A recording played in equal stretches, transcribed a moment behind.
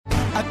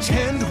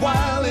Attend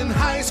while in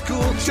high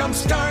school.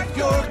 Jumpstart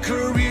your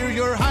career.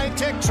 Your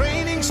high-tech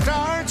training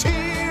starts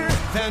here.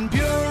 Van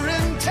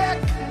Buren Tech.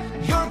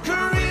 Your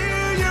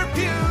career, your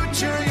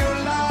future, your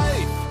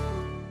life.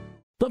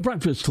 The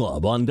Breakfast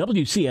Club on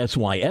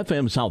WCSY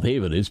FM South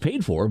Haven is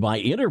paid for by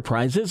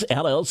Enterprises,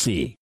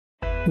 LLC.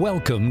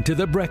 Welcome to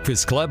The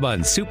Breakfast Club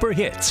on Super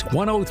Hits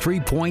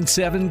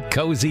 103.7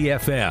 Cozy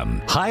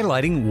FM,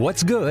 highlighting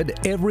what's good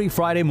every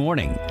Friday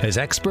morning as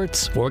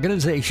experts,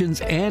 organizations,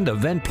 and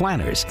event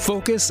planners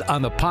focus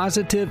on the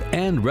positive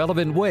and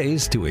relevant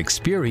ways to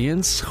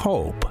experience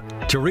hope.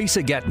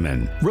 Teresa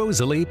Getman,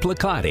 Rosalie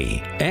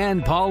Placati,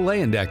 and Paul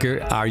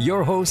Leyendecker are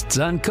your hosts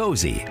on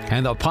Cozy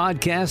and the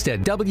podcast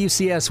at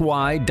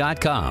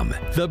WCSY.com.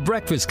 The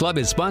Breakfast Club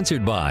is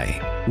sponsored by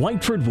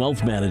Whiteford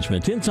Wealth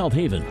Management in South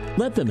Haven.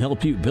 Let them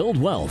help you build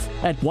wealth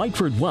at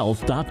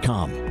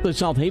whitefordwealth.com. The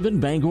South Haven,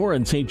 Bangor,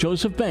 and St.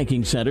 Joseph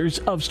Banking Centers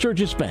of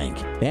Sturgis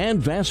Bank. And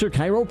Vassar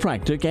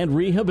Chiropractic and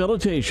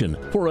Rehabilitation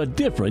for a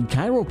different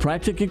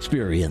chiropractic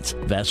experience.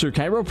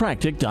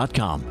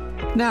 VassarChiropractic.com.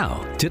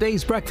 Now,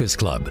 today's Breakfast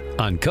Club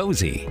on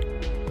Cozy.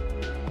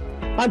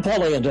 I'm Paul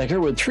Leyendecker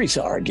with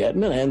Teresa R.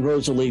 Getman and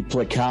Rosalie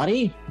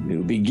Placati.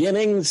 New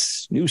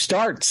beginnings, new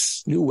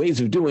starts, new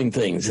ways of doing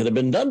things that have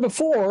been done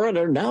before and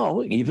are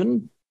now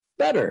even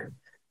better.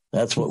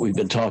 That's what we've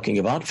been talking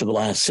about for the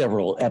last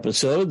several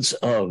episodes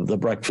of The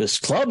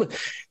Breakfast Club.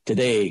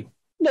 Today,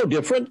 no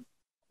different.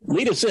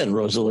 Lead us in,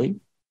 Rosalie.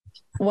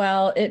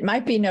 Well, it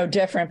might be no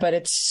different, but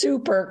it's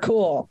super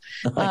cool.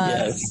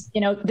 Yes.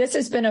 This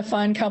has been a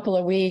fun couple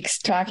of weeks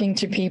talking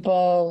to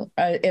people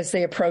as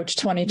they approach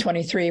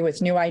 2023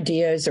 with new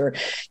ideas or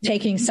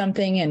taking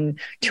something and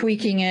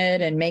tweaking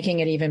it and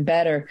making it even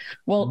better.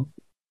 Well,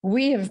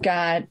 we have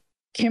got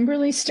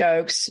Kimberly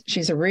Stokes.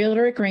 She's a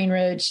realtor at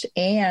Greenridge,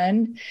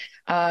 and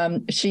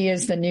she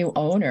is the new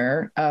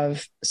owner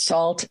of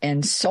Salt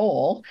and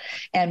Soul.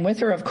 And with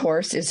her, of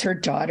course, is her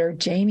daughter,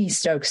 Jamie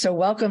Stokes. So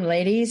welcome,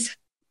 ladies.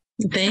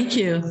 Thank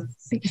you.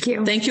 Thank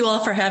you. Thank you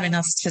all for having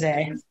us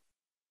today.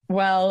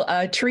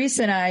 Well,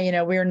 Teresa and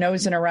I, we were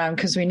nosing around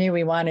because we knew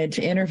we wanted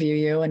to interview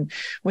you, and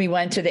we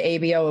went to the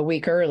ABO a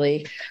week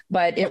early,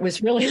 but it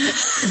was really,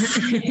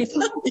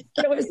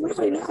 it was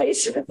really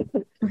nice.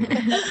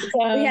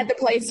 We had the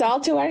place all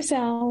to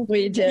ourselves.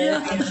 We did.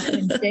 Yeah.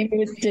 And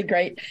Jamie did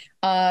great.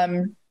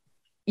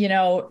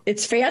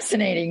 It's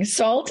fascinating.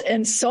 Salt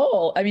and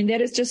Soul. I mean,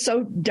 that is just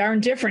so darn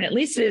different. At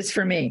least it is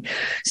for me.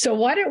 So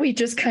why don't we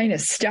just kind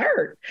of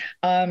start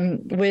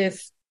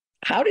with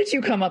how did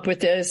you come up with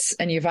this?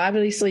 And you've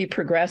obviously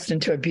progressed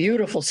into a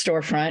beautiful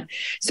storefront.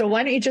 So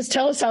why don't you just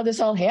tell us how this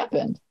all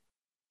happened?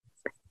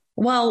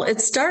 Well,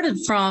 it started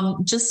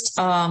from just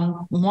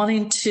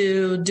wanting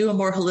to do a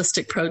more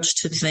holistic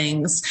approach to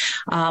things.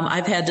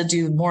 I've had to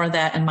do more of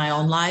that in my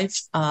own life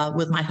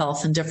with my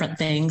health and different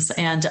things.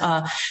 And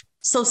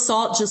so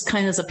salt just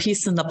kind of is a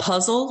piece in the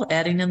puzzle,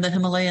 adding in the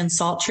Himalayan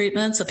salt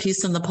treatments, a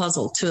piece in the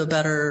puzzle to a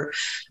better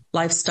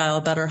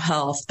lifestyle, better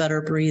health,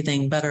 better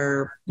breathing,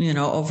 better,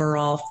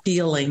 overall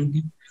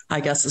feeling,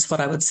 I guess is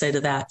what I would say to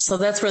that. So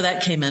that's where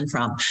that came in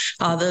from.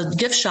 The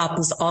gift shop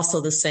is also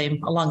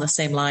along the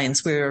same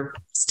lines. We're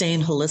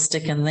staying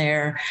holistic in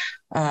there.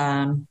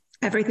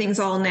 Everything's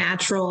all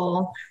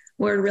natural.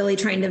 We're really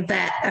trying to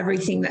vet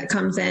everything that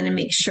comes in and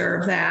make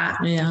sure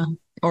that. Yeah.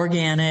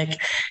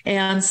 Organic.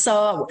 And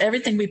so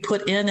everything we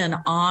put in and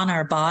on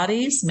our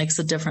bodies makes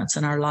a difference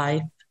in our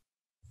life.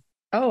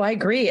 Oh, I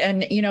agree.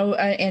 And,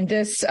 and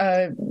this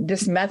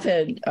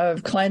method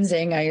of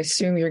cleansing, I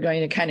assume you're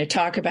going to kind of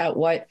talk about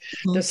what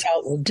the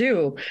salt will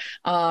do.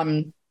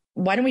 Why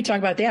don't we talk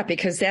about that?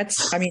 Because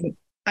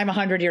I'm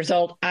 100 years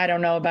old. I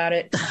don't know about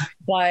it,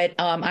 but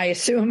I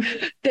assume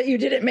that you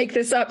didn't make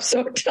this up.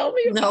 So tell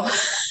me. No,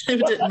 I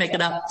didn't make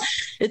it up.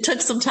 It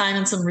took some time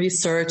and some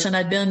research,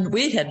 and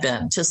we had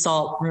been to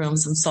salt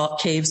rooms and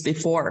salt caves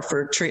before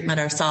for treatment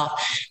ourselves.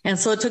 And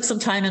so it took some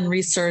time and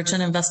research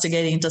and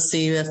investigating to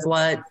see if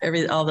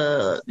all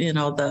the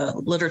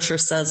literature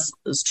says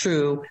is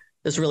true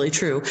is really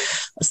true.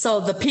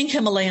 So the pink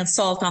Himalayan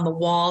salt on the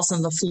walls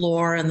and the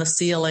floor and the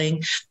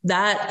ceiling,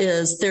 that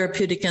is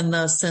therapeutic in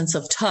the sense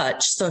of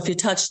touch. So if you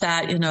touch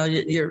that,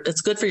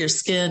 it's good for your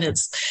skin.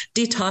 It's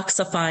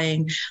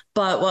detoxifying.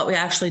 But what we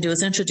actually do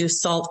is introduce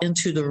salt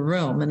into the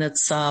room, and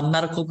it's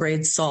medical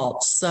grade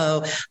salt.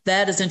 So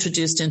that is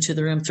introduced into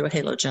the room through a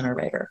halo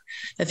generator.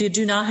 If you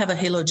do not have a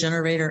halo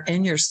generator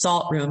in your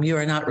salt room, you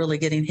are not really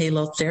getting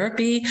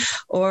halotherapy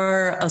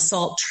or a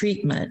salt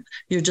treatment.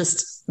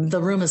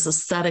 The room is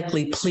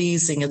aesthetically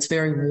pleasing. It's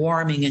very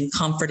warming and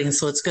comforting.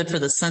 So it's good for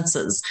the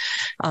senses.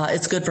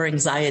 It's good for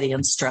anxiety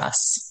and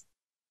stress.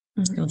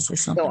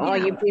 So all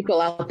you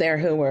people out there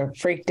who were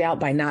freaked out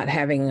by not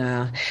having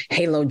a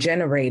halo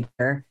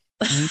generator,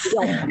 you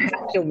don't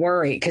have to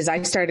worry, because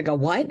I started to go,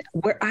 what?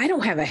 I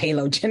don't have a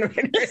halo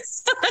generator.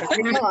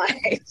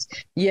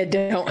 You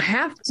don't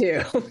have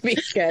to,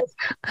 because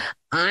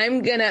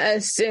I'm going to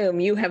assume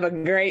you have a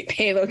great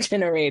halo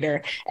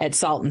generator at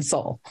Salt and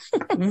Soul.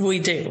 We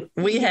do.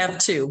 We have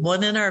two,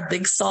 one in our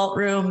big salt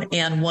room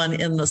and one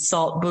in the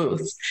salt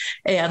booth.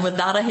 And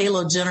without a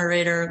halo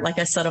generator, like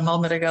I said a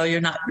moment ago,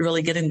 you're not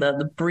really getting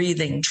the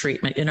breathing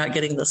treatment. You're not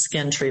getting the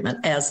skin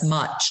treatment as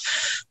much.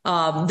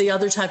 The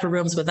other type of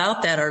rooms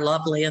without that are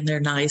lovely and they're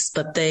nice,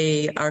 but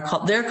they're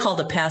called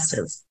a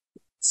passive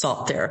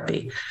salt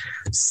therapy.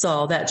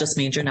 So that just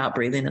means you're not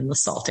breathing in the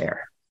salt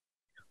air.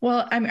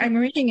 Well, I'm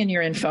reading in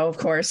your info, of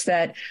course,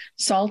 that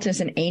salt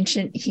is an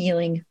ancient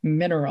healing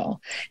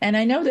mineral. And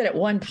I know that at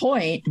one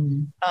point,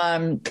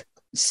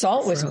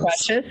 salt was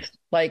precious,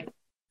 like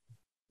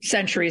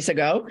centuries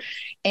ago.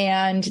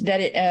 And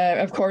that it,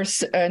 of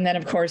course,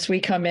 we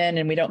come in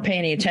and we don't pay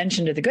any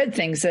attention to the good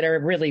things that are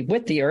really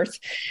with the earth.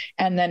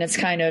 And then it's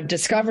kind of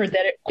discovered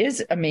that it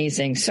is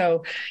amazing.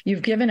 So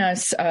you've given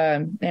us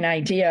an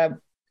idea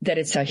that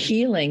it's a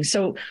healing.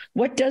 So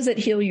what does it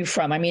heal you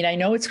from? I mean, I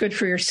know it's good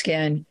for your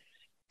skin.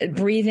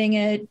 Breathing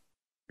it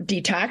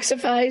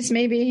detoxifies,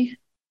 maybe?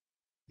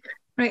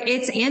 Right.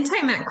 It's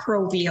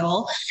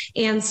antimicrobial.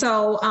 And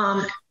so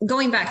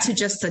going back to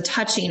just the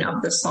touching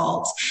of the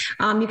salt,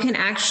 you can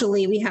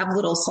actually, we have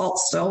little salt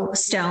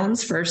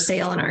stones for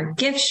sale in our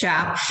gift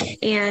shop.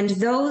 And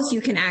those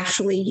you can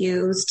actually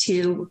use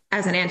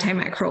as an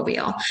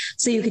antimicrobial.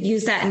 So you could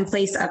use that in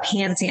place of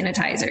hand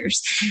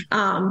sanitizers.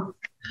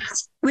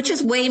 Which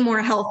is way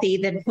more healthy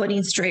than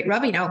putting straight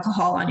rubbing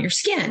alcohol on your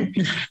skin.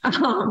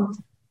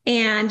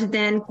 And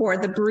then for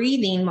the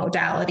breathing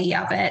modality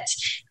of it,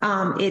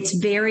 it's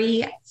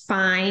very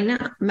fine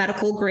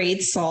medical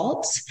grade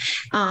salt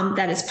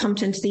that is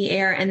pumped into the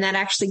air, and that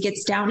actually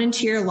gets down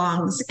into your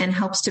lungs and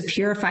helps to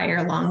purify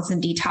your lungs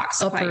and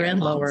detoxify upper and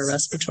lungs. Lower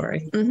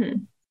respiratory.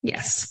 Mm-hmm.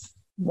 Yes.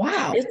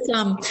 Wow.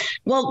 It's,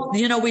 well,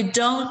 we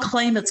don't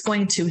claim it's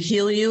going to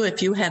heal you.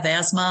 If you have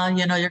asthma,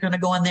 you're going to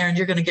go in there and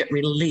you're going to get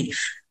relief.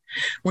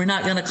 We're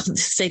not going to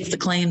stake the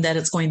claim that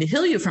it's going to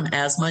heal you from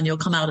asthma and you'll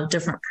come out a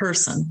different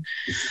person.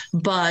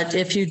 But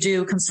if you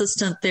do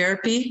consistent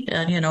therapy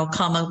and,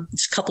 come a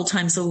couple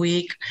times a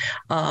week,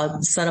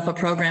 set up a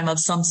program of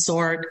some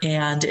sort,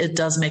 and it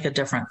does make a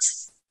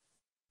difference.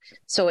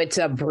 So it's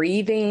a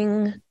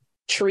breathing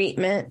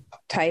treatment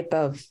type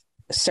of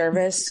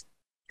service,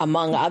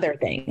 among other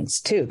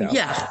things too, though.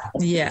 Yeah.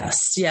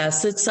 Yes.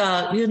 It's, in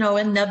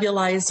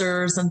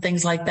nebulizers and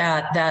things like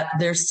that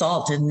there's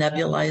salt in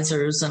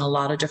nebulizers and a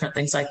lot of different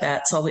things like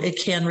that. So it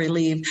can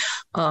relieve.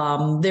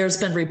 There's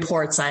been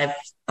reports I've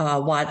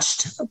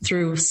watched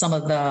through some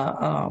of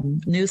the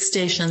news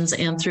stations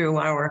and through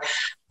our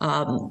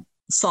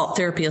Salt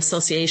Therapy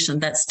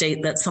Association that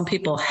state that some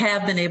people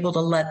have been able to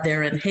let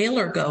their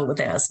inhaler go with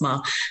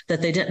asthma,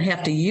 that they didn't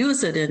have to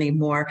use it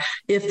anymore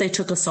if they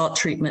took a salt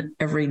treatment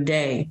every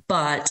day.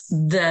 But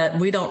that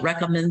we don't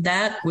recommend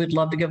that. We'd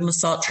love to give them a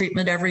salt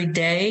treatment every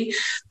day,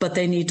 but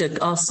they need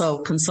to also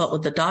consult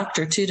with the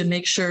doctor too to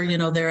make sure,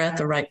 they're at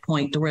the right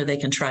point to where they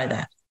can try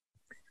that.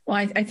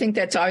 Well, I think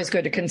that's always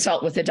good to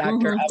consult with the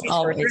doctor,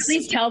 or at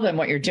least tell them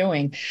what you're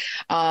doing.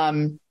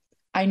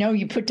 I know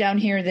you put down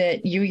here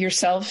that you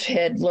yourself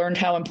had learned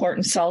how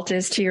important salt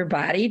is to your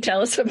body. Tell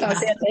us about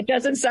that. That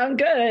doesn't sound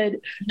good.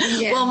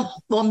 Yeah.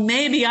 Well,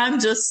 maybe I'm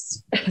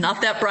just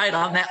not that bright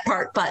on that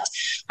part, but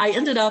I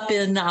ended up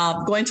in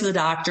going to the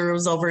doctor. It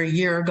was over a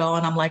year ago,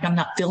 and I'm like, I'm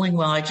not feeling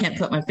well. I can't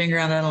put my finger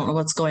on it. I don't know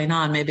what's going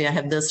on. Maybe I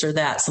have this or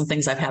that. Some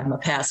things I've had in the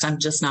past. I'm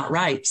just not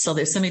right. So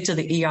they sent me to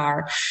the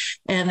ER,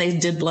 and they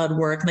did blood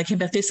work, and they came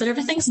back. They said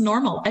everything's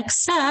normal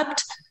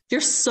except your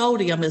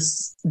sodium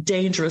is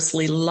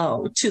dangerously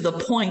low to the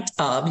point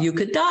of you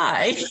could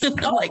die.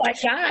 Oh my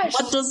gosh.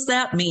 What does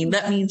that mean?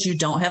 That means you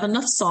don't have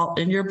enough salt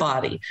in your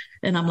body.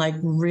 And I'm like,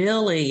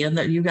 really? And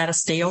that you got to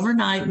stay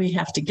overnight. We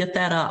have to get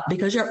that up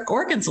because your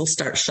organs will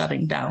start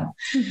shutting down.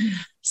 Mm-hmm.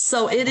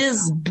 So it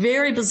is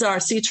very bizarre.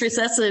 See,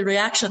 Teresa, that's the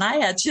reaction I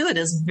had too. It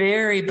is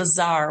very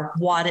bizarre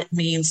what it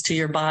means to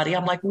your body.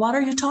 I'm like, what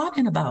are you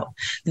talking about?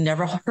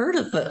 Never heard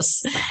of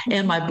this.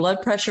 And my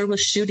blood pressure was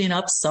shooting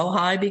up so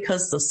high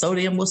because the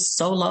sodium was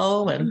so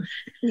low. And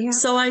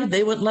so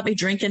they wouldn't let me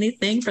drink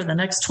anything for the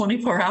next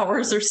 24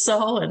 hours or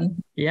so.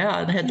 And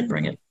I had to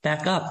bring it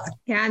back up.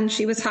 Yeah. And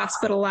she was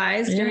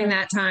hospitalized during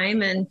that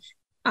time. And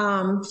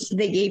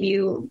they gave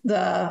you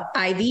the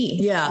IV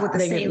with the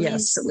saline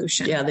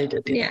solution. Yeah, they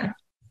did.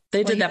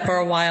 They did that for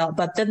a while,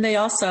 but then they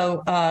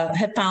also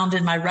had found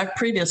in my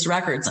previous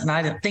records, and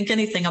I didn't think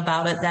anything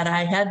about it, that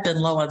I had been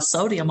low on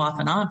sodium off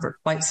and on for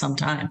quite some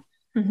time.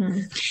 Mm-hmm.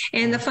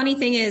 And the funny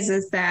thing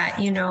is that,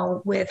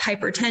 with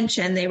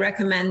hypertension, they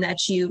recommend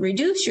that you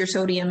reduce your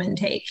sodium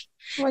intake.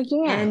 Well,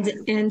 yeah.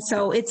 And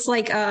so it's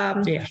like,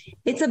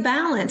 it's a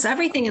balance.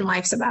 Everything in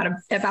life's about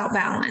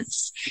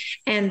balance.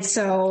 And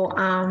so,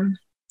 an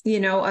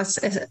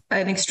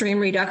extreme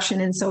reduction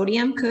in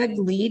sodium could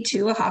lead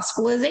to a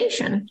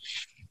hospitalization.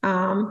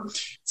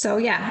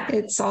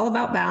 It's all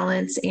about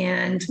balance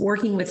and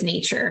working with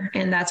nature.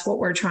 And that's what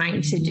we're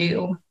trying to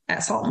do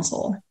at Salt and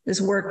Soul,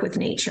 is work with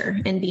nature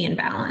and be in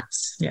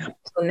balance. Yeah.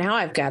 So now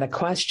I've got a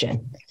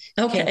question.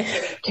 Okay.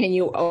 Can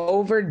you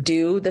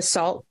overdo the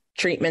salt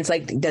treatments?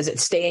 Like, does it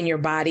stay in your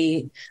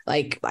body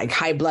like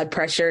high blood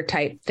pressure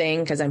type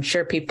thing? Because I'm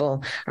sure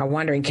people are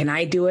wondering, can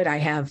I do it? I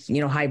have,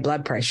 high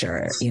blood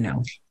pressure,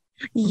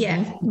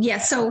 Yeah. Yeah.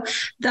 So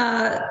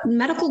the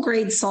medical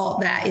grade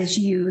salt that is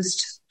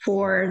used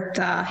for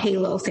the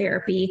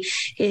halotherapy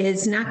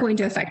is not going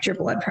to affect your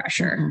blood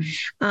pressure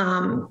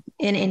in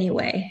any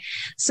way.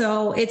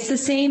 So it's the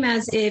same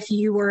as if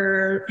you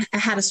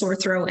had a sore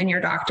throat and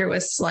your doctor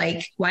was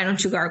like, why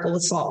don't you gargle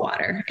with salt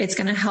water? It's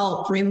going to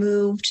help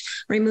remove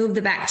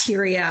the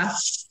bacteria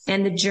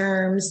and the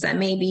germs that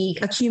may be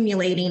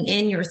accumulating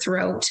in your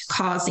throat,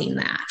 causing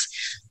that.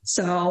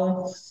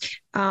 So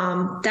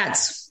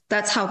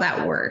that's how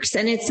that works.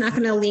 And it's not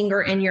going to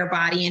linger in your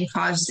body and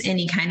cause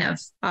any kind of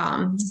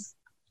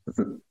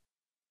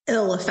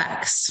ill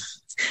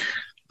effects.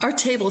 Our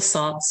table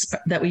salts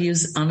that we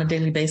use on a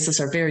daily basis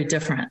are very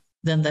different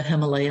than the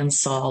Himalayan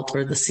salt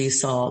or the sea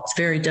salt. It's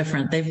very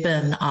different. They've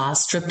been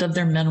stripped of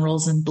their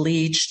minerals and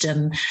bleached,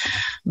 and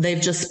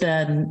they've just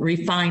been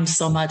refined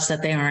so much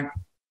that they aren't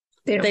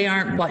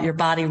what your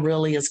body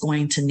really is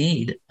going to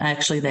need.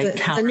 Actually,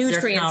 the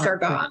nutrients are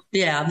gone.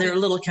 Yeah, they're a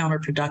little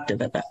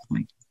counterproductive at that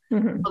point.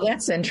 Mm-hmm. Well,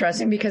 that's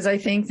interesting because I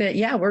think that,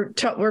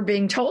 we're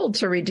being told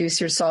to reduce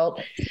your salt.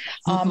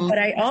 But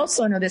I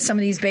also know that some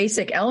of these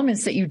basic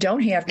elements that you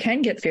don't have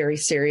can get very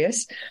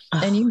serious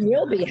and you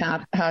will be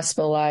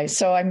hospitalized.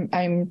 So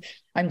I'm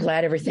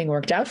glad everything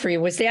worked out for you.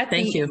 Was that?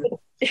 Thank you.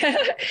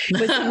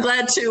 I'm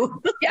glad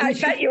too. Yeah, I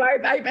bet you are.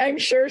 I'm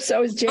sure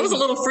so is Jamie. I was a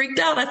little freaked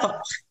out. I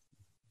thought,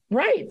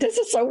 right. This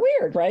is so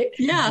weird, right?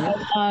 Yeah.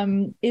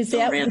 Was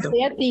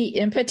that the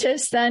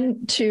impetus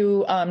then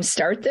to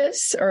start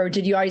this, or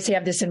did you always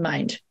have this in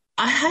mind?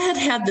 I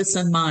had this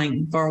in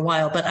mind for a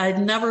while, but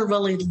I'd never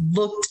really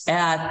looked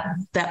at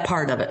that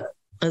part of it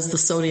as the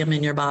sodium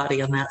in your body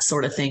and that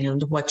sort of thing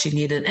and what you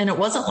needed. And it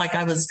wasn't like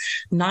I was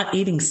not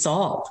eating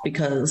salt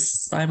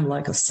because I'm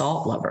like a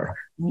salt lover.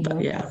 Mm-hmm.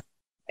 But yeah.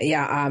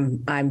 Yeah,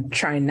 I'm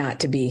trying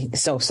not to be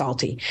so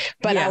salty,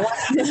 but yeah.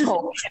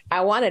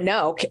 I want to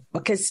know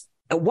because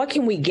what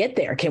can we get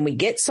there? Can we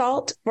get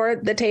salt for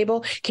the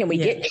table? Can we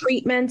get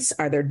treatments?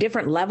 Are there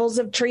different levels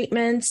of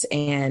treatments?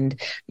 And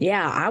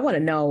I want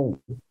to know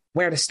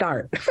where to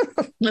start.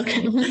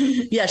 Okay.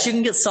 Yes, you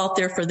can get salt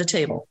there for the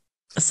table.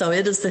 So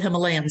it is the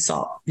Himalayan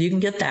salt. You can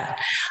get that.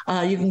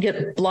 You can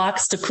get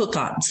blocks to cook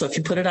on. So if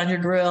you put it on your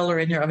grill or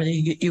in your oven,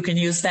 you can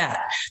use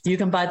that. You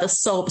can buy the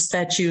soaps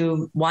that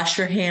you wash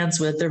your hands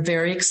with. They're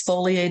very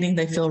exfoliating.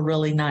 They feel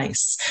really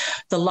nice.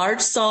 The large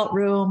salt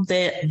room,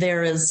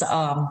 there is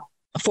a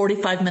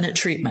 45-minute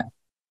treatment.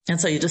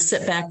 And so you just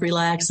sit back,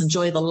 relax,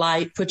 enjoy the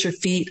light, put your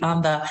feet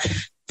on the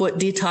foot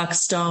detox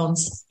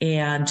stones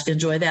and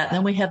enjoy that. And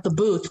then we have the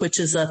booth,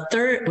 which is a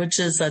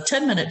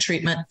 10-minute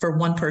treatment for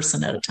one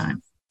person at a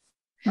time.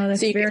 Oh,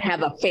 so you can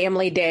have a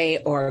family day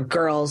or a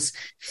girls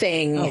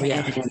thing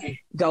and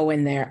go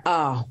in there.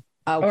 Oh,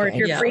 okay. Or if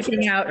you're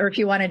freaking out or if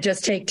you want to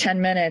just take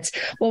 10 minutes.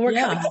 Well, we're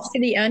coming to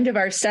the end of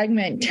our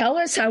segment. Tell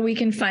us how we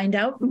can find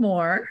out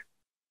more.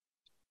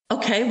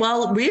 Okay,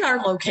 well, we are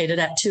located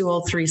at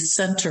 203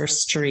 Center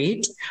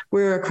Street.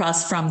 We're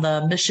across from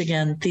the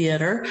Michigan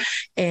Theater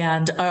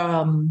and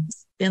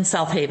in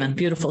South Haven,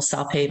 beautiful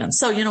South Haven.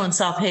 So, in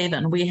South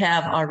Haven, we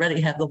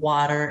already have the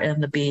water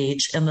and the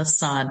beach and the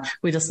sun.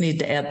 We just need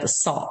to add the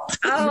salt.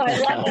 Oh, I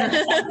love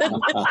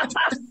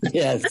that.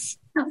 Yes.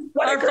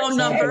 Our phone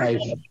number.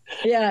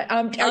 Yeah.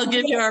 I'll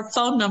give you our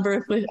phone number.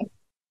 If we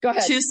Go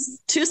ahead.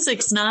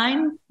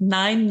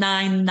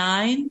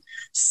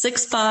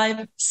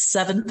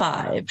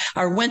 269-999-6575.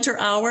 Our winter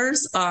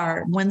hours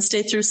are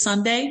Wednesday through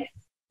Sunday,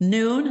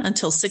 noon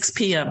until 6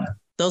 p.m.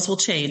 Those will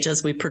change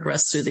as we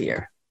progress through the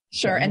year.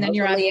 Sure. And then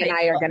Lee and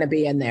I are going to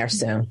be in there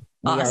soon.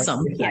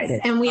 Awesome.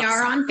 Yes. And we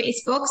are on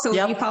Facebook. So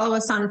if you follow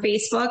us on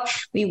Facebook,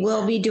 we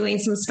will be doing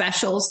some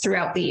specials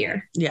throughout the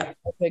year. Yeah.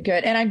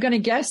 Good. And I'm going to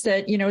guess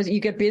that, as you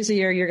get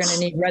busier, you're going to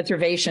need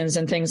reservations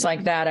and things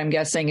like that. I'm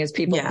guessing as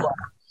people. Yeah.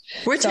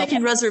 We're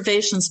taking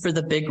reservations for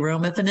the big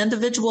room. If an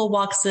individual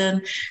walks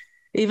in,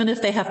 even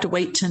if they have to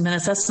wait 10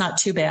 minutes, that's not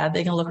too bad.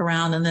 They can look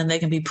around and then they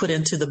can be put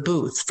into the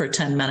booth for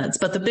 10 minutes.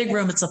 But the big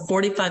room, it's a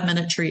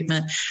 45-minute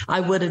treatment. I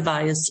would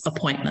advise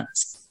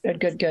appointments.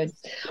 Good.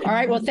 All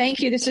right. Well, thank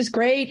you. This is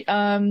great.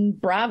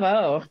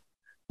 Bravo.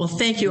 Well,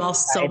 thank you all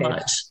so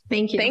much.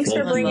 Thank you. Thanks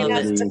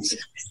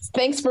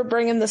for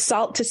bringing the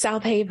salt to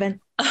South Haven.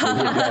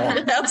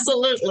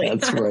 Absolutely.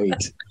 That's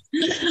great.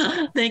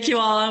 Thank you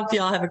all. I hope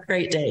you all have a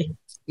great day.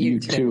 You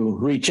too.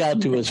 Reach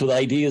out to us with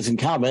ideas and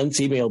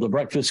comments. Email the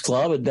Breakfast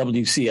Club at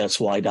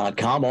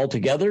WCSY.com. All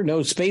together,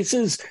 no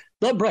spaces.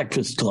 The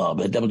Breakfast Club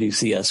at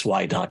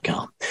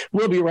WCSY.com.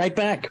 We'll be right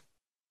back.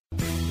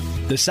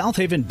 The South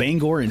Haven,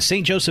 Bangor, and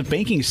St. Joseph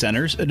Banking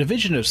Centers, a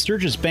division of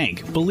Sturgis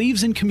Bank,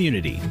 believes in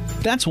community.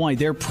 That's why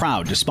they're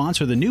proud to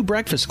sponsor the new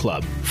Breakfast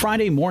Club,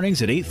 Friday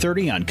mornings at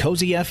 8:30 on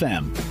Cozy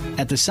FM.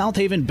 At the South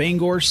Haven,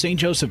 Bangor, St.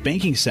 Joseph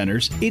Banking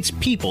Centers, it's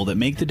people that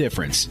make the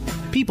difference.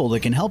 People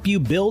that can help you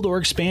build or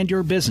expand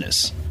your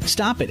business.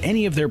 Stop at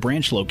any of their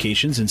branch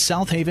locations in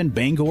South Haven,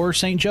 Bangor, or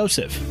St.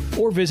 Joseph,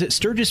 or visit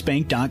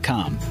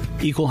SturgisBank.com.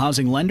 Equal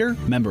housing lender,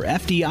 member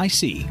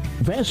FDIC.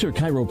 Vassar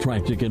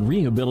Chiropractic and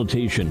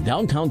Rehabilitation,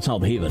 downtown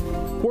South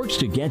Haven, works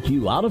to get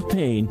you out of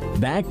pain,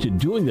 back to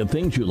doing the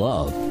things you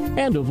love,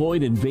 and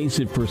avoid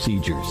invasive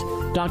procedures.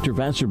 Dr.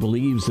 Vassar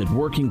believes that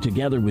working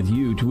together with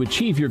you to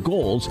achieve your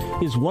goals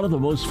is one of the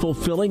most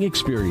fulfilling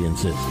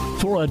experiences.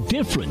 For a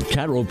different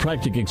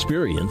chiropractic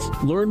experience,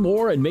 learn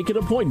more and make an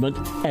appointment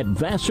at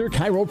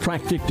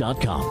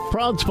VassarChiropractic.com.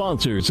 Proud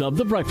sponsors of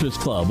The Breakfast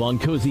Club on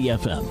Cozy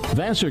FM.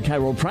 Vassar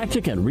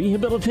Chiropractic and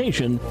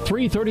Rehabilitation,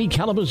 330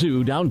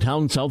 Kalamazoo,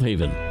 downtown South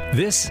Haven.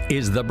 This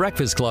is The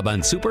Breakfast Club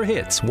on Super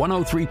Hits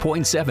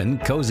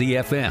 103.7 Cozy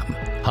FM,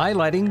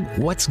 highlighting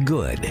what's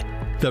good.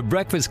 The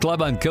Breakfast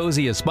Club on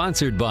Cozy is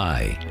sponsored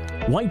by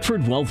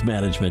Whiteford Wealth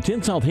Management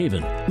in South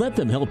Haven. Let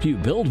them help you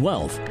build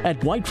wealth at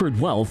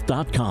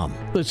whitefordwealth.com.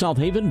 The South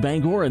Haven,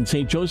 Bangor, and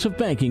St. Joseph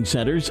banking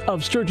centers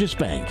of Sturgis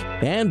Bank.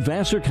 And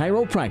Vassar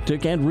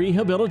Chiropractic and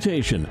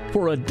Rehabilitation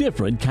for a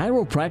different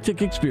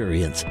chiropractic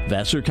experience.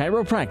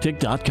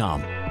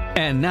 VassarChiropractic.com.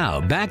 And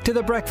now back to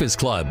The Breakfast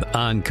Club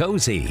on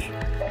Cozy.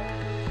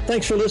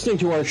 Thanks for listening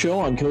to our show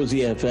on Cozy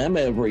FM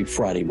every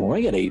Friday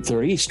morning at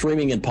 8:30,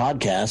 streaming and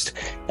podcast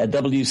at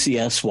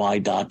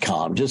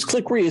WCSY.com. Just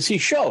click where you see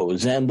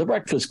shows and The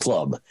Breakfast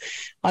Club.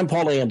 I'm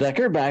Paul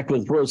Andecker, back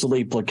with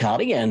Rosalie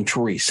Plicati and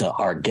Teresa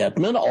R.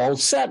 Getman, all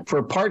set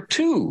for part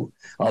 2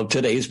 of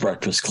today's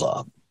Breakfast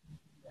Club.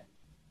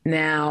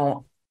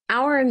 Now,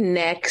 our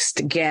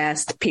next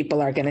guest,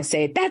 people are going to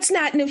say, that's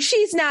not new.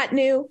 She's not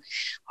new.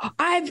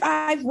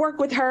 I've worked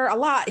with her a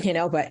lot,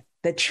 but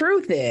the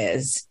truth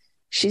is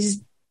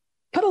she's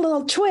put a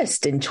little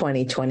twist in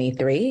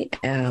 2023,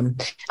 a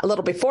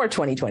little before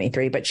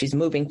 2023, but she's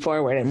moving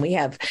forward. And we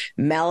have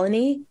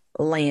Melanie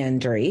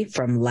Landry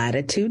from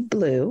Latitude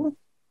Blue.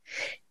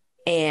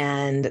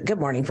 And good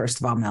morning, first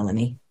of all,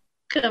 Melanie.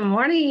 Good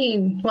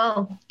morning.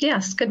 Well,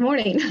 yes, good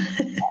morning.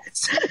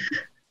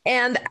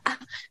 And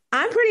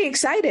I'm pretty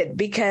excited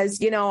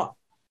because,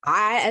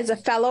 I, as a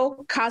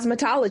fellow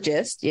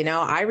cosmetologist,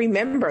 I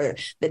remember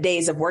the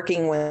days of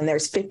working when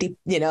there's 50,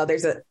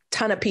 there's a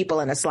ton of people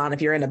in a salon.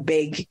 If you're in a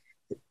big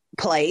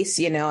place,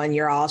 and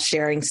you're all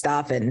sharing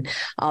stuff and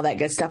all that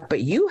good stuff,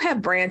 but you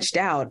have branched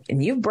out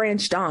and you've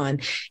branched on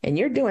and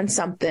you're doing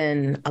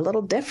something a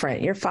little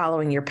different. You're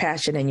following your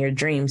passion and your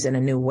dreams in a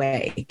new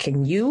way.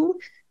 Can you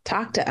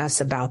talk to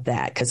us about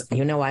that? Because,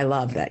 I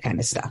love that kind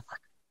of stuff.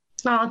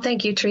 Oh,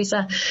 thank you,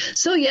 Teresa.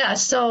 So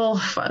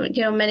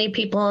many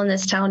people in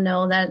this town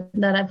know that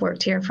I've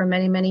worked here for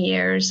many, many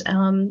years.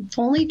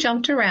 Only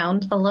jumped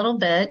around a little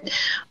bit,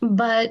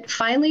 but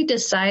finally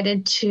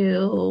decided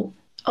to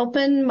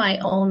open my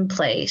own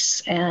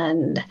place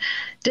and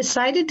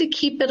decided to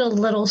keep it a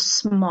little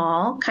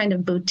small, kind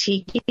of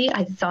boutique-y.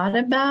 I thought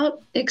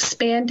about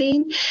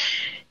expanding.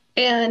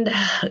 And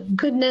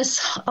goodness,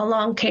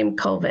 along came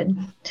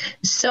COVID.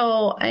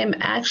 So I'm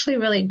actually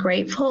really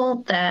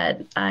grateful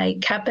that I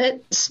kept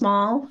it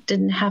small,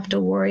 didn't have to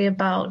worry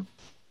about,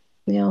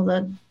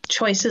 the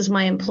choices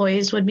my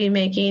employees would be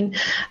making.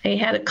 I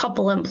had a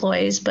couple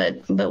employees,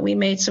 but we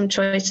made some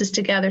choices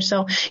together.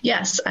 So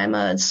yes, I'm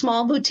a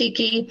small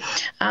boutique.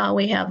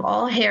 We have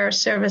all hair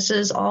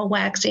services, all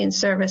waxing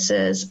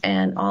services,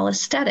 and all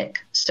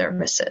aesthetic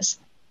services.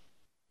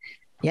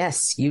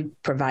 Yes, you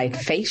provide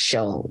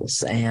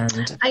facials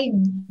and I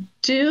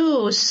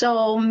do.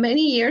 So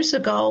many years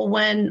ago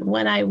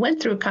when I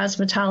went through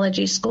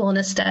cosmetology school and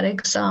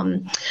aesthetics,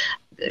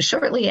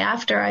 shortly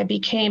after I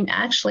became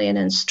actually an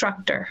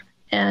instructor.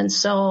 And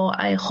so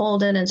I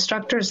hold an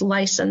instructor's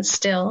license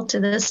still to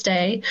this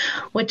day,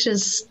 which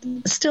is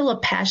still a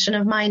passion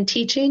of mine,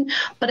 teaching.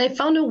 But I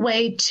found a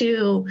way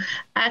to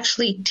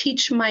actually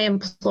teach my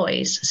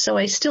employees. So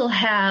I still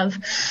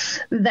have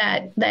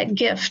that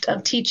gift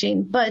of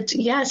teaching. But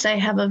yes, I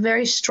have a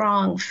very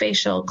strong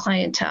facial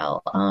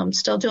clientele.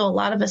 Still do a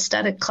lot of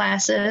aesthetic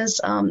classes.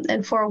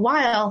 And for a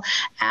while,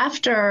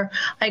 after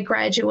I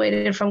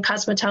graduated from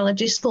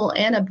cosmetology school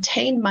and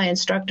obtained my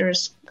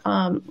instructor's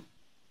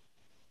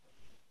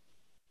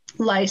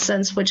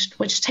license,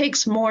 which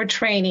takes more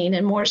training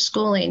and more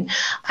schooling,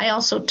 I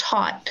also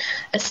taught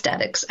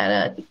aesthetics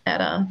at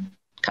a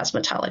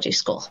cosmetology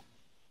school.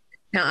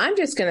 Now, I'm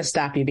just going to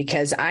stop you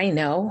because I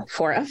know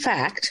for a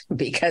fact,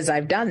 because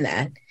I've done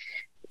that,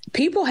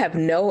 people have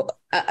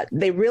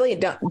they really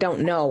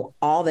don't know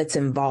all that's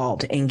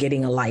involved in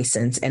getting a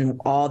license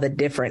and all the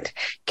different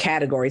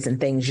categories and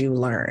things you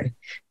learn.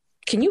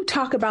 Can you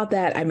talk about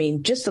that? I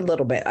mean, just a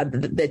little bit,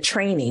 the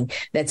training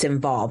that's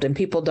involved, and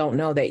people don't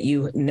know that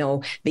you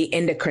know the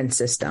endocrine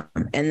system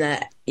and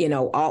that,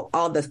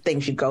 all the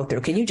things you go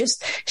through. Can you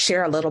just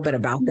share a little bit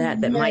about that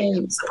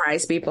might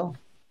surprise people?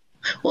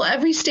 Well,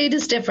 every state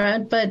is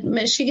different, but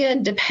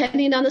Michigan,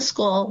 depending on the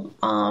school,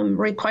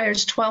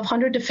 requires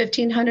 1,200 to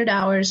 1,500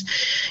 hours.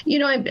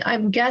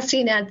 I'm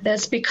guessing at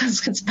this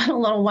because it's been a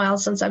little while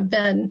since I've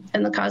been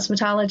in the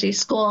cosmetology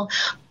school,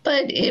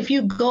 But if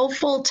you go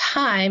full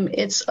time,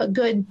 it's a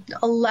good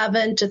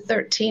 11 to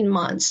 13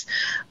 months.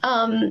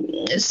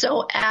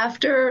 So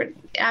after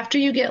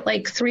you get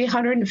like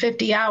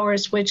 350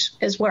 hours, which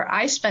is where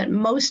I spent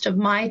most of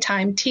my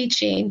time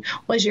teaching,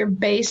 was your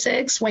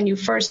basics when you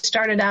first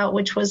started out,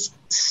 which was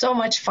so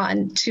much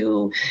fun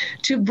to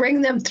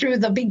bring them through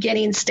the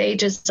beginning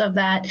stages of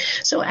that.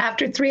 So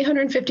after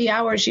 350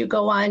 hours, you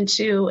go on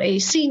to a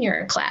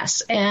senior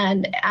class.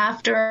 And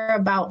after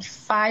about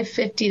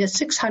 550 to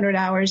 600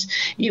 hours,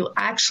 you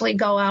actually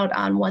go out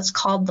on what's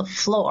called the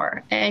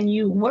floor, and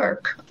you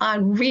work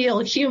on real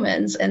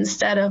humans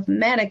instead of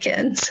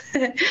mannequins.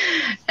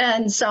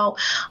 And so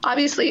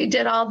obviously you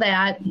did all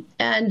that.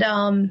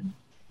 And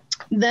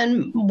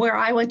then where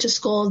I went to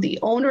school, the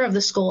owner of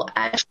the school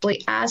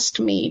actually asked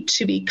me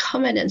to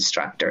become an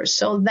instructor.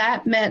 So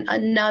that meant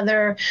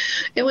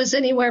it was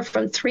anywhere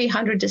from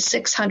 300 to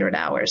 600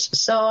 hours.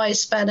 So I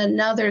spent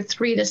another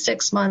 3 to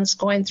 6 months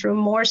going through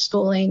more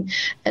schooling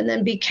and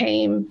then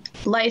became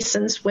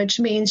licensed, which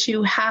means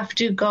you have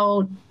to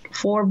go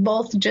for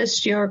both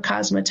just your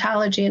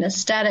cosmetology and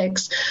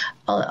aesthetics,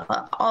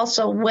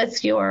 also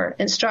with your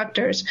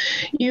instructors.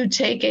 You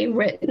take a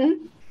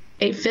written,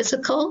 a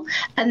physical,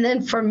 and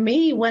then for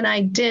me, when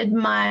I did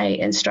my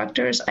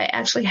instructors, I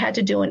actually had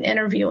to do an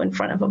interview in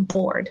front of a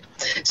board.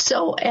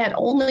 So at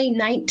only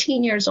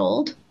 19 years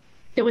old,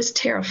 it was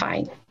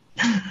terrifying.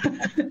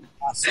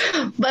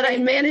 But I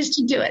managed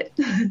to do it.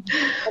 And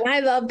I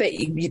love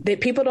that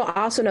people don't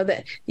also know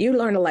that you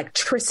learn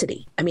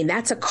electricity. I mean,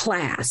 that's a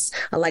class.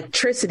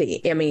 Electricity.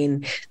 I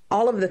mean,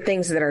 all of the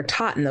things that are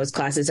taught in those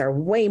classes are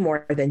way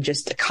more than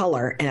just a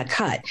color and a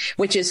cut,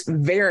 which is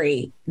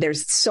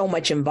there's so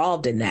much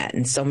involved in that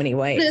in so many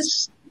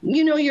ways.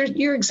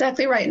 You're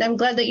exactly right. And I'm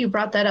glad that you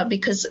brought that up,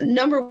 because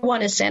number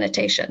one is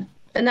sanitation.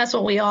 And that's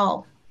what we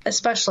all,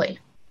 especially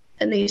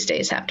in these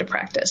days, have to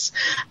practice.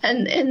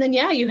 And then,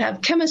 you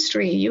have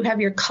chemistry, you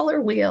have your color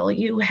wheel,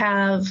 you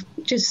have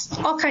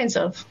just all kinds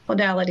of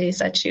modalities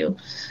that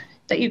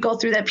you go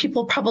through that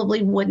people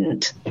probably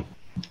wouldn't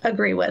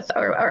agree with,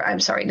 or I'm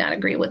sorry, not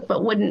agree with,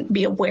 but wouldn't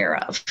be aware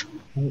of.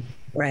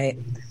 Right.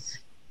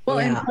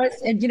 Well, yeah.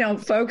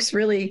 and folks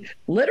really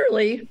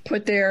literally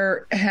put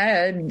their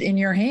head in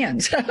your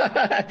hands.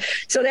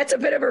 So that's a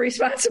bit of a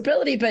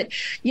responsibility. But,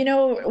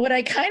 what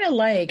I kind of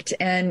liked,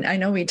 and I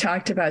know we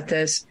talked about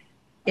this,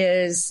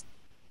 is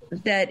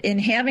that in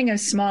having a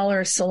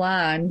smaller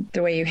salon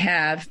the way you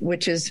have,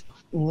 which is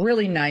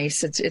really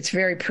nice, it's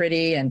very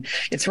pretty, and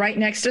it's right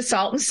next to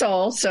Salt and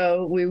Soul.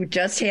 So we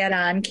just had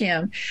on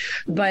Kim,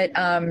 but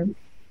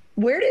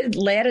where did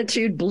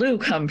Latitude Blue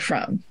come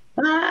from?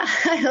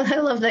 I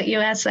love that you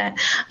asked that.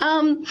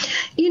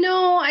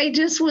 I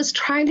just was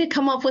trying to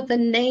come up with a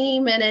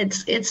name, and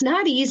it's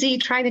not easy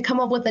trying to come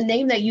up with a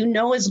name that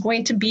is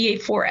going to be a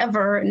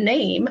forever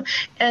name.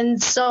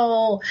 And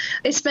so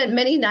I spent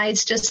many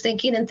nights just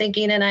thinking,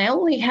 and I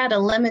only had a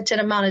limited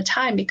amount of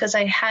time because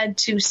I had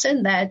to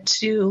send that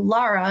to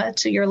Laura,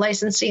 to your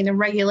licensing and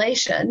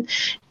regulation.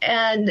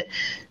 And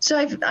so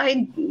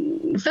I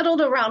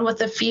fiddled around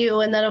with a few,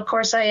 and then of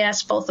course I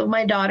asked both of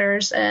my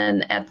daughters,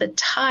 and at the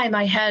time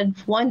I had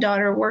one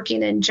daughter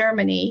working in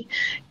Germany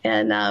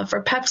and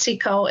for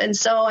PepsiCo, and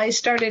so I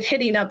started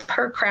hitting up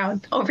her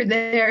crowd over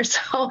there.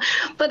 So,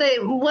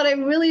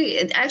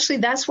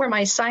 that's where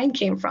my sign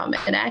came from.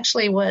 It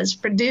actually was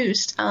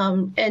produced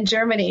in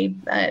Germany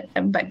by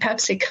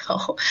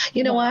PepsiCo.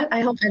 You know what?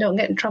 I hope I don't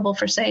get in trouble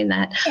for saying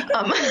that.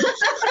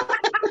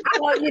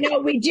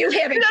 Well, we do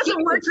have it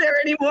doesn't work there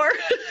anymore.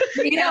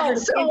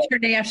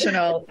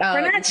 International.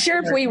 We're not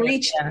sure if we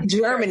reached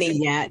Germany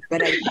yet,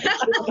 but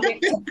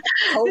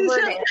over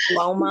in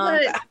Loma.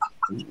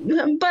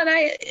 But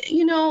I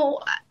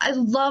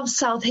love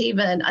South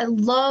Haven. I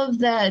love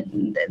that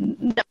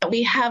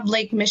we have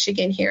Lake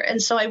Michigan here. And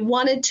so I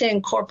wanted to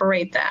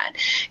incorporate that.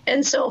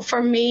 And so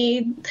for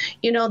me,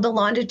 the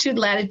longitude,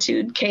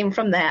 latitude came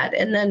from that,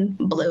 and then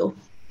blue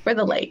for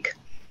the lake.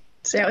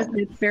 So that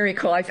was very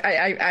cool.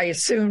 I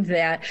assumed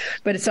that,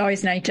 but it's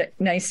always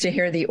nice to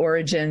hear the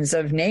origins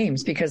of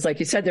names, because like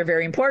you said, they're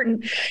very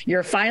important.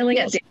 You're filing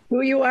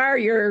who you are.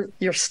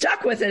 You're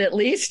stuck with it, at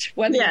least,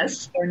 whether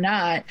or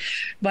not.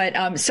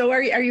 But so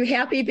are you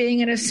happy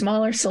being in a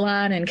smaller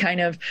salon and kind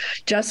of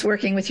just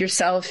working with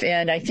yourself?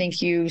 And I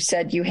think you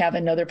said you have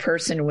another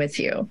person with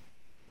you.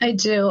 I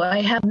do.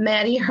 I have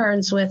Maddie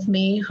Hearns with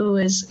me, who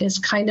is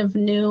kind of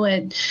new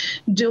at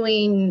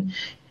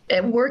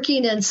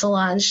working in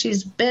salons.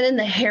 She's been in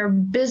the hair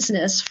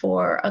business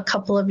for a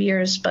couple of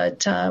years,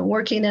 but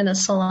working in a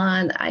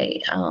salon,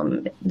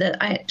 I'm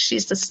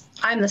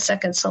the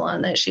second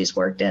salon that she's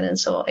worked in, and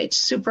so I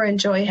super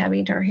enjoy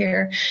having her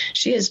here.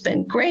 She has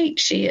been great.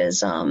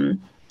 She's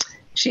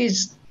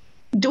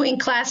doing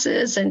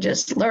classes and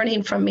just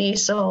learning from me.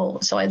 So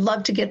I'd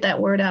love to get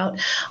that word out.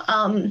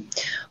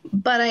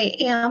 But I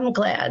am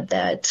glad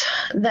that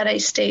I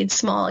stayed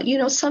small.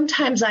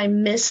 Sometimes I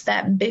miss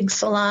that big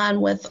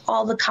salon with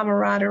all the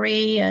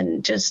camaraderie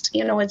and just,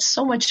 it's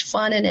so much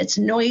fun, and it's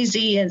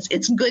noisy, and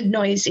it's good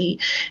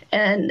noisy.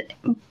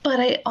 But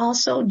I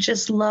also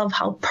just love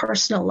how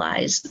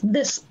personalized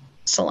this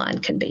salon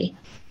can be.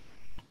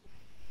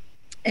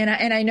 And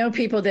I know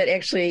people that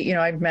actually, you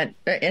know, I've met,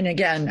 and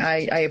again,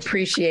 I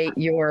appreciate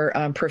your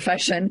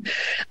profession.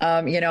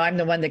 You know, I'm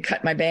the one that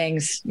cut my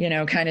bangs, you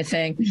know, kind of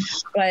thing.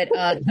 But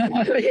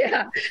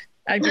yeah,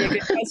 I'd be a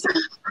good person.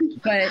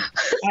 But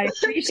I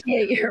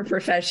appreciate your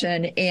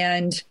profession,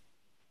 and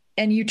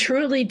you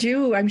truly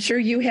do. I'm sure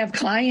you have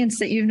clients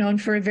that you've known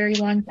for a very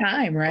long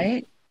time,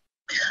 right?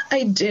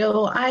 I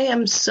do. I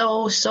am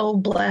so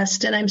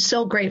blessed, and I'm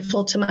so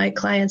grateful to my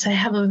clients. I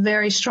have a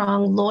very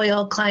strong,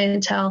 loyal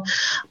clientele.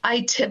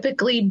 I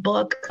typically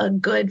book a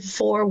good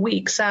 4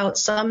 weeks out,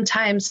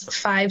 sometimes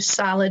 5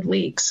 solid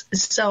weeks.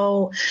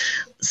 So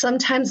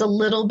sometimes a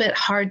little bit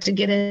hard to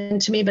get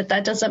into me, but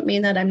that doesn't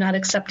mean that I'm not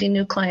accepting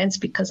new clients,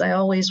 because I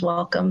always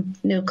welcome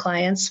new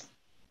clients.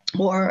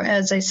 Or,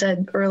 as I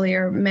said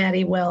earlier,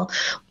 Maddie will.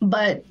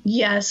 But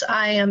yes,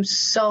 I am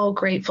so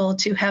grateful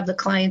to have the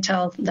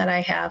clientele that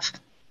I have.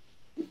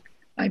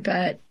 I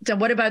bet. So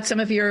what about some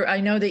of your,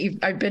 I know that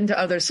I've been to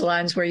other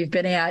salons where you've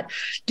been at.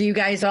 Do you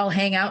guys all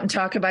hang out and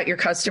talk about your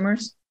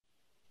customers?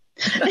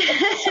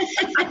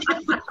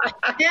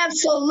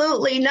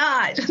 Absolutely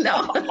not.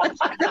 No.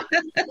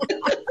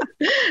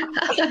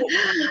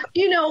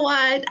 You know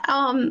what?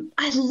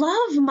 I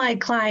love my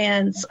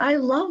clients. I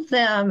love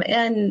them.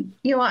 And,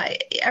 you know,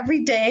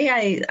 every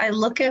day I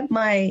look at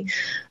my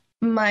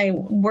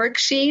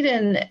worksheet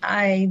and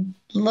I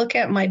look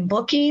at my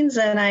bookings,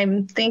 and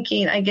I'm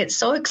thinking, I get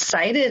so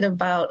excited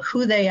about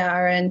who they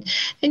are. And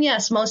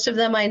yes, most of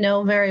them I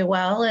know very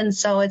well. And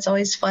so it's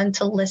always fun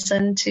to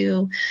listen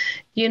to,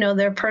 you know,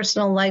 their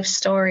personal life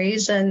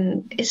stories.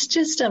 And it's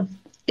just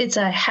it's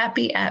a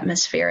happy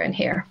atmosphere in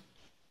here.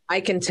 I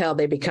can tell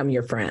they become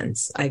your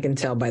friends. I can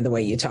tell by the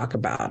way you talk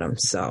about them.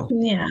 So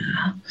yeah.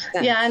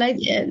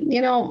 And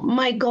you know,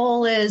 my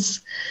goal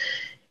is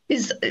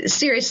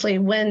seriously,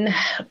 when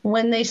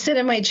they sit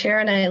in my chair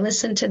and I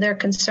listen to their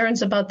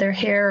concerns about their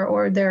hair,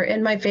 or they're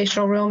in my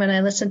facial room and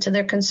I listen to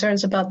their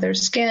concerns about their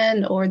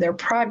skin or their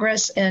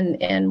progress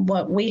and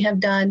what we have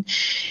done,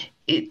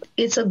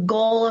 it's a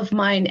goal of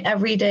mine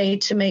every day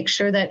to make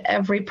sure that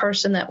every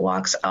person that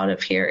walks out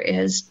of here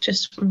is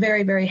just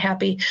very, very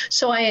happy.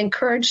 So I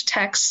encourage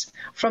texts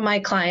from my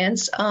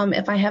clients.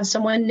 If I have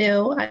someone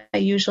new, I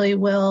usually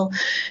will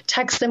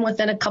text them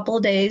within a couple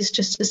of days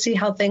just to see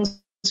how things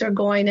are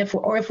going, if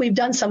we've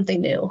done something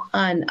new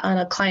on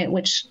a client,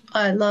 which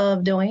I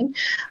love doing.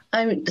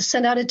 I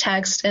send out a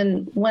text,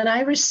 and when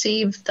I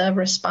receive the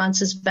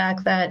responses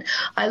back that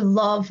I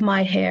love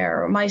my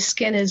hair, or my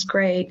skin is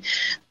great,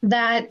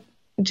 that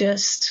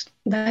just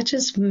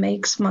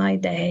makes my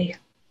day.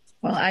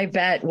 Well, I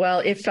bet.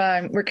 Well, if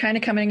we're kind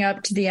of coming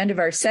up to the end of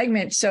our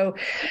segment, so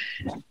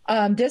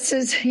this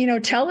is, you know,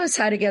 tell us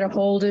how to get a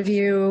hold of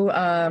you.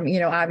 You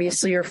know,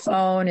 obviously your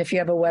phone, if you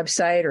have a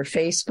website or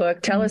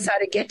Facebook, tell us how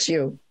to get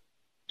you.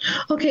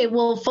 Okay.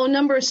 Well, phone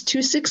number is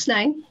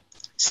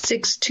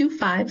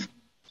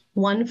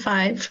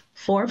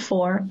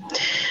 269-625-1544.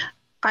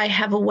 I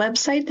have a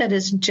website that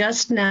is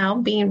just now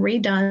being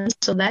redone,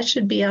 so that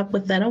should be up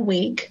within a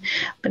week.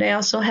 But I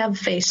also have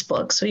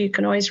Facebook, so you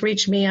can always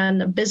reach me on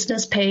the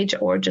business page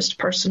or just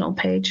personal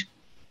page.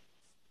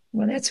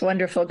 Well, that's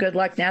wonderful. Good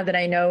luck. Now that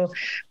I know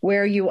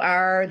where you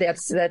are,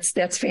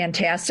 that's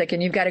fantastic.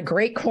 And you've got a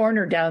great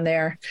corner down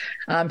there.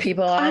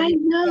 People, I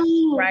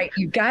know, right?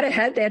 You've got to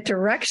head that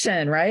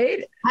direction,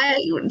 right?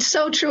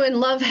 So true, and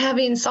love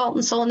having Salt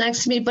and Soul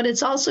next to me. But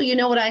it's also, you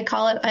know what I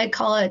call it? I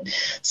call it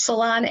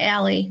Salon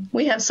Alley.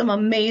 We have some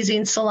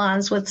amazing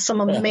salons with some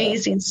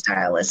amazing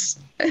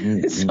stylists.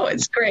 So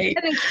it's great.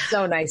 I think it's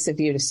so nice of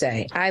you to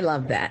say. I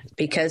love that,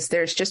 because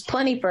there's just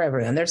plenty for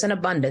everyone. There's an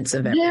abundance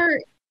of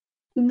everything.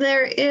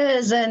 There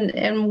is,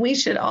 and we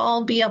should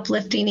all be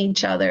uplifting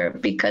each other,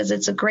 because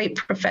it's a great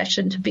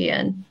profession to be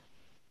in.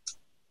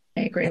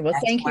 I agree. Well,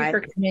 thank you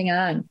for coming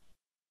on.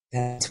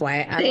 That's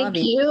why I love you. Thank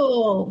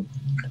you.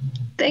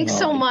 Thanks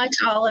so much,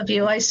 all of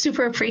you. I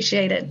super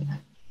appreciate it.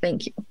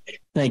 Thank you.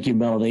 Thank you,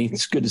 Melanie.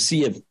 It's good to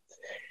see you.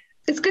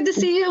 It's good to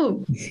see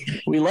you.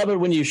 We love it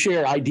when you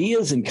share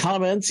ideas and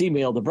comments.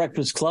 Email The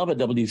Breakfast Club at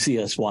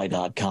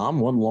WCSY.com.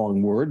 One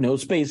long word, no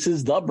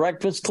spaces, The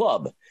Breakfast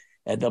Club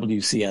at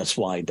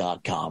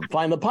WCSY.com.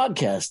 Find the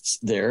podcasts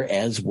there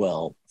as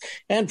well.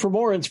 And for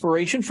more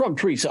inspiration from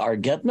Teresa R.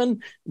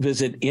 Getman,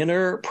 visit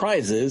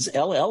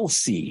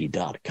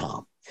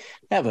InnerPrizesLLC.com.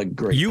 Have a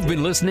great You've day.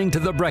 been listening to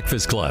The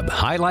Breakfast Club,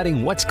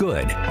 highlighting what's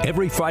good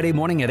every Friday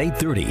morning at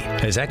 8:30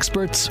 as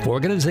experts,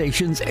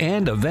 organizations,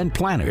 and event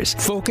planners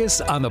focus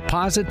on the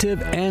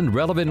positive and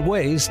relevant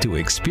ways to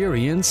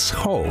experience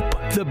hope.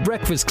 The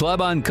Breakfast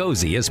Club on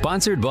Cozy is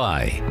sponsored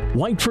by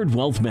Whiteford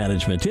Wealth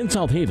Management in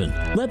South Haven.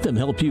 Let them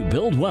help you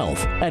build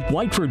wealth at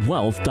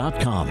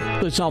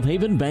whitefordwealth.com. The South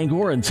Haven,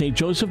 Bangor, and St.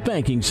 Joseph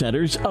banking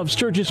centers of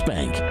Sturgis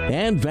Bank.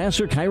 And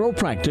Vassar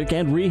Chiropractic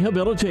and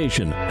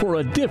Rehabilitation for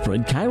a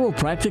different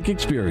chiropractic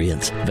experience.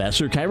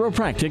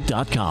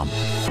 VassarChiropractic.com.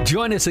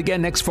 Join us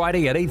again next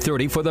Friday at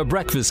 8:30 for The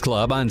Breakfast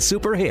Club on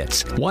Super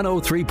Hits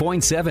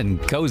 103.7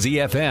 Cozy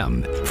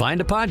FM.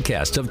 Find a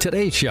podcast of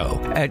today's show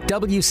at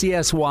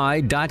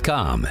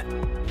WCSY.com.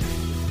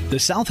 The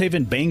South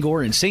Haven,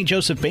 Bangor, and St.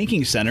 Joseph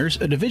Banking Centers,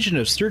 a division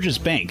of Sturgis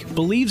Bank,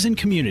 believes in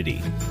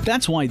community.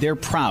 That's why they're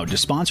proud to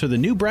sponsor the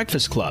new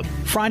Breakfast Club,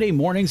 Friday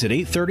mornings at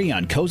 8:30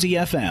 on Cozy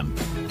FM.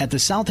 At the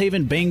South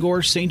Haven,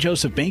 Bangor, St.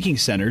 Joseph Banking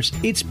Centers,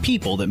 it's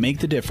people that make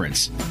the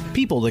difference.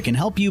 People that can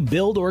help you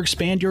build or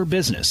expand your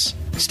business.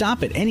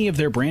 Stop at any of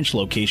their branch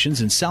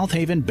locations in South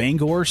Haven,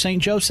 Bangor, or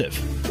St.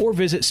 Joseph, or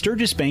visit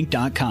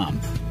SturgisBank.com.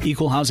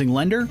 Equal housing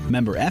lender,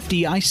 member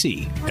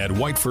FDIC. At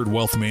Whiteford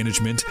Wealth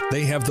Management,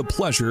 they have the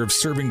pleasure of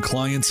serving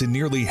clients in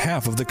nearly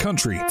half of the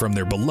country from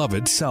their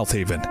beloved South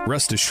Haven.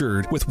 Rest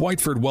assured, with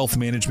Whiteford Wealth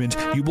Management,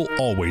 you will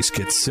always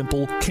get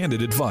simple,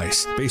 candid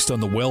advice based on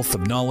the wealth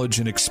of knowledge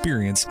and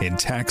experience in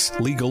tax,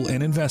 legal,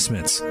 and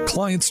investments.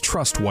 Clients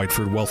trust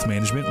Whiteford Wealth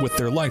Management with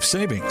their life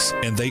savings,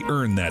 and they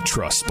earn that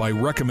trust by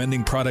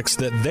recommending products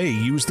that they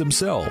use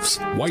themselves.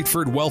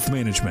 Whiteford Wealth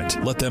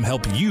Management. Let them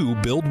help you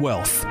build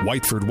wealth.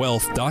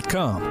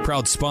 WhitefordWealth.com.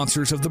 Proud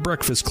sponsors of The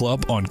Breakfast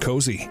Club on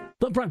Cozy.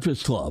 The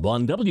Breakfast Club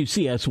on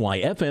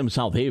WCSY FM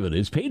South Haven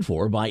is paid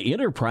for by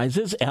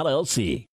Enterprises, LLC.